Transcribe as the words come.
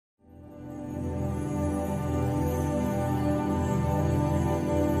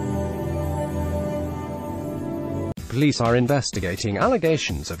police are investigating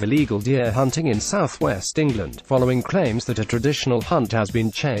allegations of illegal deer hunting in southwest England, following claims that a traditional hunt has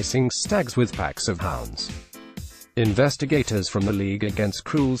been chasing stags with packs of hounds. Investigators from the League Against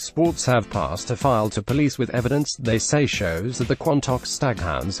Cruel Sports have passed a file to police with evidence they say shows that the Quantock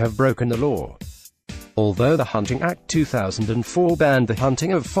Staghounds have broken the law. Although the Hunting Act 2004 banned the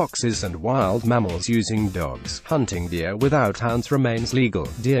hunting of foxes and wild mammals using dogs, hunting deer without hounds remains legal.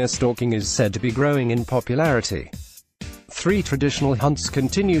 Deer stalking is said to be growing in popularity. 3 traditional hunts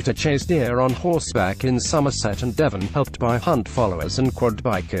continue to chase deer on horseback in Somerset and Devon, helped by hunt followers and quad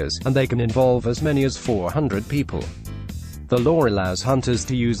bikers, and they can involve as many as 400 people. The law allows hunters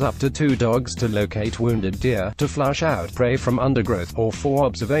to use up to 2 dogs to locate wounded deer, to flush out prey from undergrowth, or for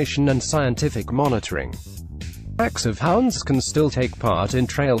observation and scientific monitoring. Packs of hounds can still take part in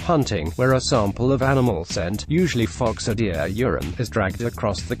trail hunting, where a sample of animal scent, usually fox or deer urine, is dragged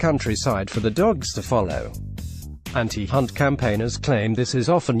across the countryside for the dogs to follow. Anti-hunt campaigners claim this is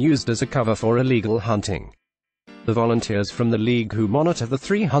often used as a cover for illegal hunting. The volunteers from the league who monitor the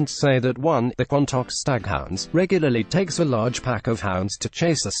 3 hunts say that the Quantock Staghounds, regularly takes a large pack of hounds to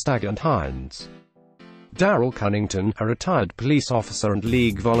chase a stag and hinds. Darrell Cunnington, a retired police officer and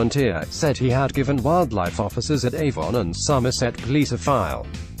league volunteer, said he had given wildlife officers at Avon and Somerset Police a file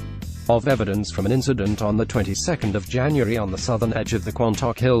of evidence from an incident on the 22nd of January on the southern edge of the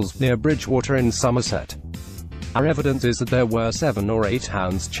Quantock Hills, near Bridgewater in Somerset. Our evidence is that there were 7 or 8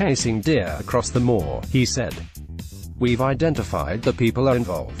 hounds chasing deer across the moor, he said. We've identified the people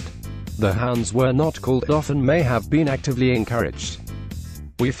involved. The hounds were not called off and may have been actively encouraged.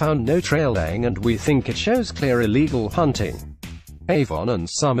 We found no trail laying and we think it shows clear illegal hunting. Avon and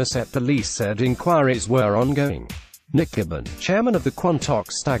Somerset Police said inquiries were ongoing. Nick Gibbon, chairman of the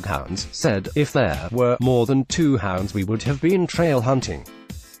Quantock Staghounds, said, "If there were more than 2 hounds we would have been trail hunting.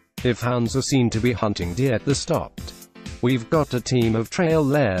 If hounds are seen to be hunting deer, they're stopped. We've got a team of trail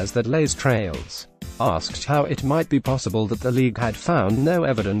layers that lays trails." Asked how it might be possible that the league had found no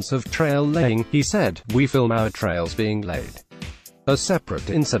evidence of trail laying, he said, "We film our trails being laid." A separate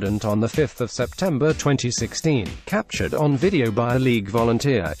incident on the 5th of September 2016, captured on video by a league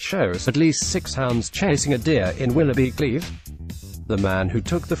volunteer, shows at least 6 hounds chasing a deer in Willoughby Cleeve. The man who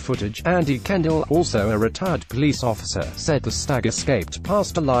took the footage, Andy Kendall, also a retired police officer, said the stag escaped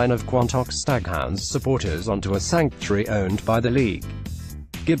past a line of Quantock Staghounds supporters onto a sanctuary owned by the league.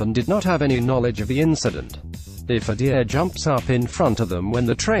 Gibbon did not have any knowledge of the incident. If a deer jumps up in front of them when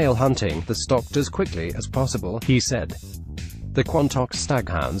they're trail hunting, they're stopped as quickly as possible, he said. The Quantock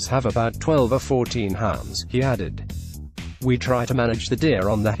Staghounds have about 12 or 14 hounds, he added. We try to manage the deer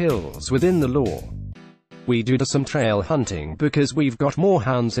on the hills within the law. We do some trail hunting because we've got more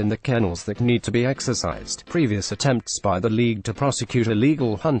hounds in the kennels that need to be exercised. Previous attempts by the league to prosecute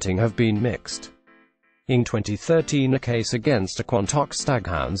illegal hunting have been mixed. In 2013, a case against a Quantock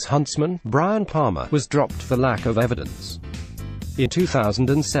Staghounds huntsman, Brian Palmer, was dropped for lack of evidence. In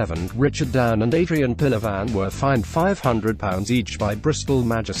 2007, Richard Down and Adrian Pillavan were fined £500 each by Bristol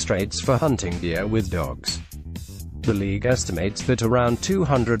magistrates for hunting deer with dogs. The league estimates that around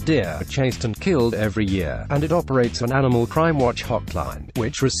 200 deer are chased and killed every year, and it operates an Animal Crime Watch hotline,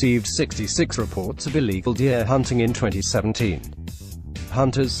 which received 66 reports of illegal deer hunting in 2017.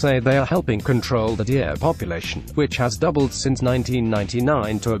 Hunters say they are helping control the deer population, which has doubled since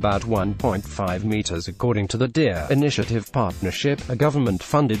 1999 to about 1.5 meters according to the Deer Initiative Partnership, a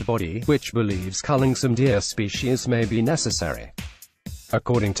government-funded body, which believes culling some deer species may be necessary.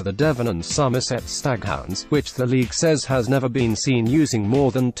 According to the Devon and Somerset Staghounds, which the league says has never been seen using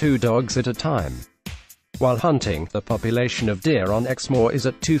more than 2 dogs at a time. While hunting, the population of deer on Exmoor is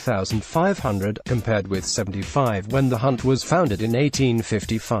at 2,500, compared with 75 when the hunt was founded in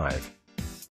 1855.